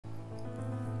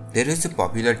There is a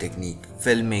popular technique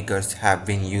filmmakers have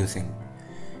been using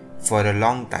for a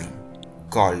long time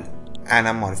called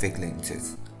anamorphic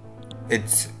lenses.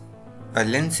 It's a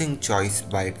lensing choice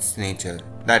by its nature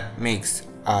that makes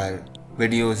our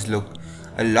videos look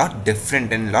a lot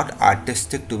different and a lot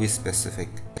artistic, to be specific.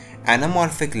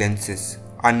 Anamorphic lenses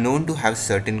are known to have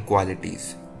certain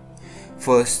qualities.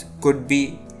 First could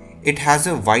be it has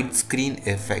a widescreen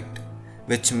effect,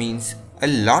 which means a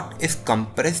lot is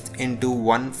compressed into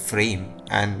one frame,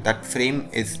 and that frame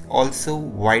is also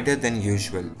wider than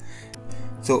usual.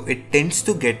 So it tends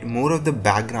to get more of the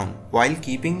background while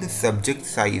keeping the subject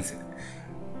size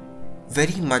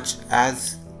very much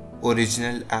as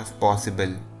original as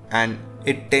possible, and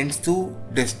it tends to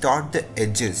distort the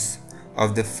edges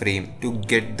of the frame to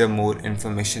get the more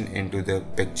information into the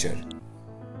picture.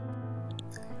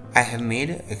 I have made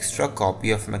an extra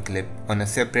copy of my clip on a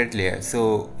separate layer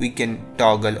so we can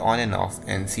toggle on and off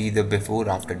and see the before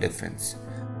after difference.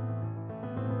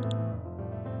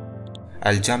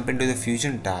 I'll jump into the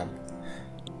Fusion tab,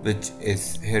 which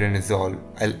is here in Resolve.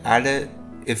 I'll add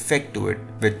an effect to it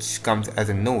which comes as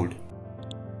a node.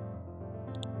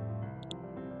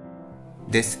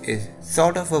 This is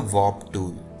sort of a warp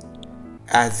tool,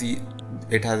 as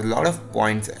it has a lot of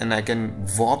points and I can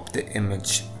warp the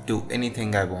image to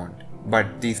anything I want,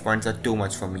 but these points are too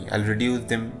much for me. I'll reduce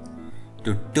them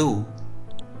to 2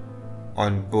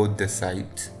 on both the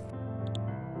sides.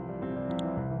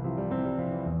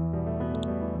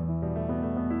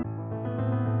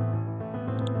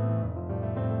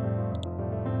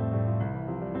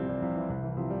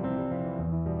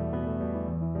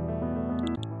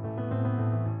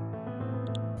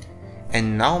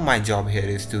 And now my job here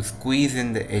is to squeeze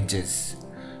in the edges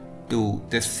to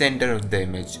the center of the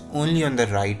image, only on the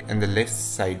right and the left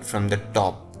side from the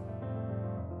top.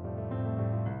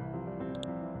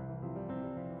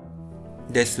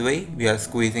 This way we are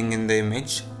squeezing in the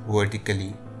image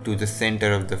vertically to the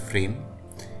center of the frame,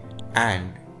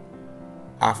 and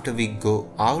after we go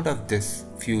out of this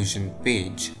Fusion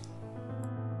page,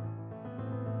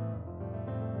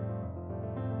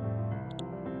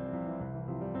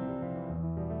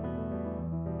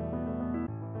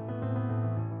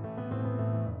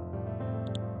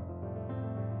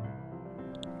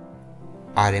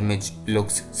 our image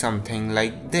looks something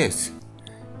like this.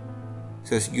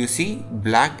 So you see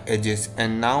black edges,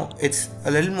 and now it's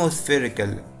a little more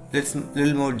spherical, it's a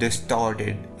little more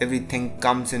distorted, everything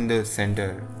comes in the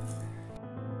center.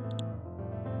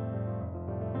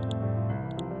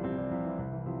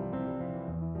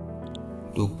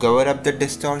 To cover up the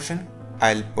distortion,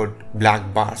 I'll put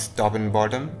black bars top and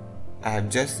bottom. I have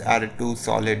just added 2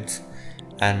 solids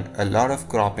and a lot of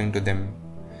cropping to them.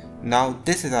 Now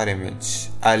this is our image.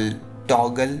 I'll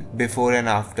toggle before and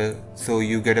after so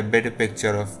you get a better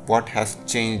picture of what has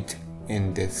changed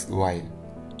in this while.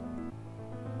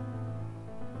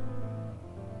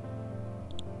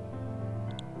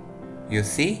 You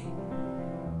see?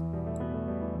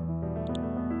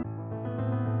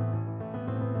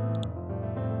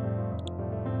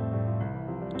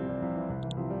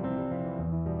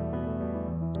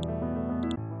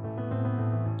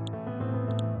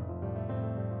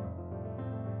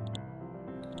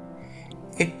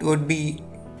 It would be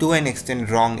to an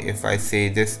extent wrong if I say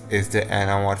this is the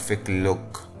anamorphic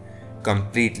look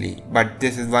completely, but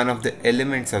this is one of the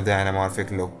elements of the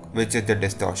anamorphic look, which is the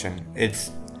distortion. It's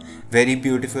very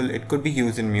beautiful. It could be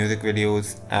used in music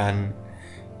videos and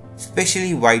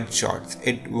especially wide shots.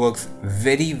 It works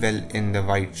very well in the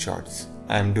wide shots.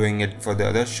 I'm doing it for the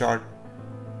other shot.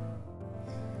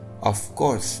 Of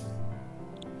course,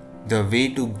 the way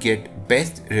to get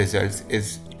best results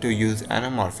is to use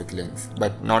anamorphic lens,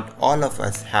 but not all of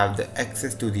us have the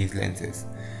access to these lenses.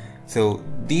 So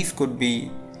these could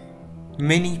be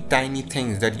many tiny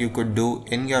things that you could do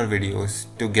in your videos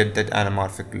to get that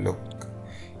anamorphic look.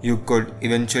 You could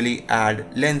eventually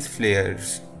add lens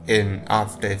flares in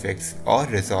After Effects or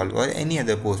Resolve or any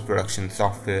other post-production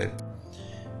software.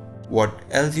 What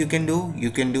else you can do?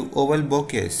 You can do oval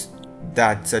bokehs.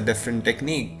 That's a different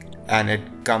technique and it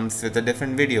comes with a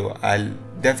different video. I'll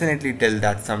definitely tell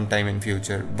that sometime in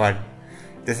future, but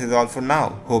this is all for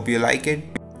now. Hope you like it,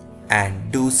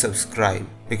 and do subscribe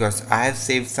because I have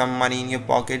saved some money in your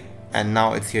pocket and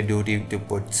now it's your duty to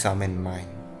put some in mine.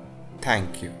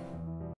 Thank you.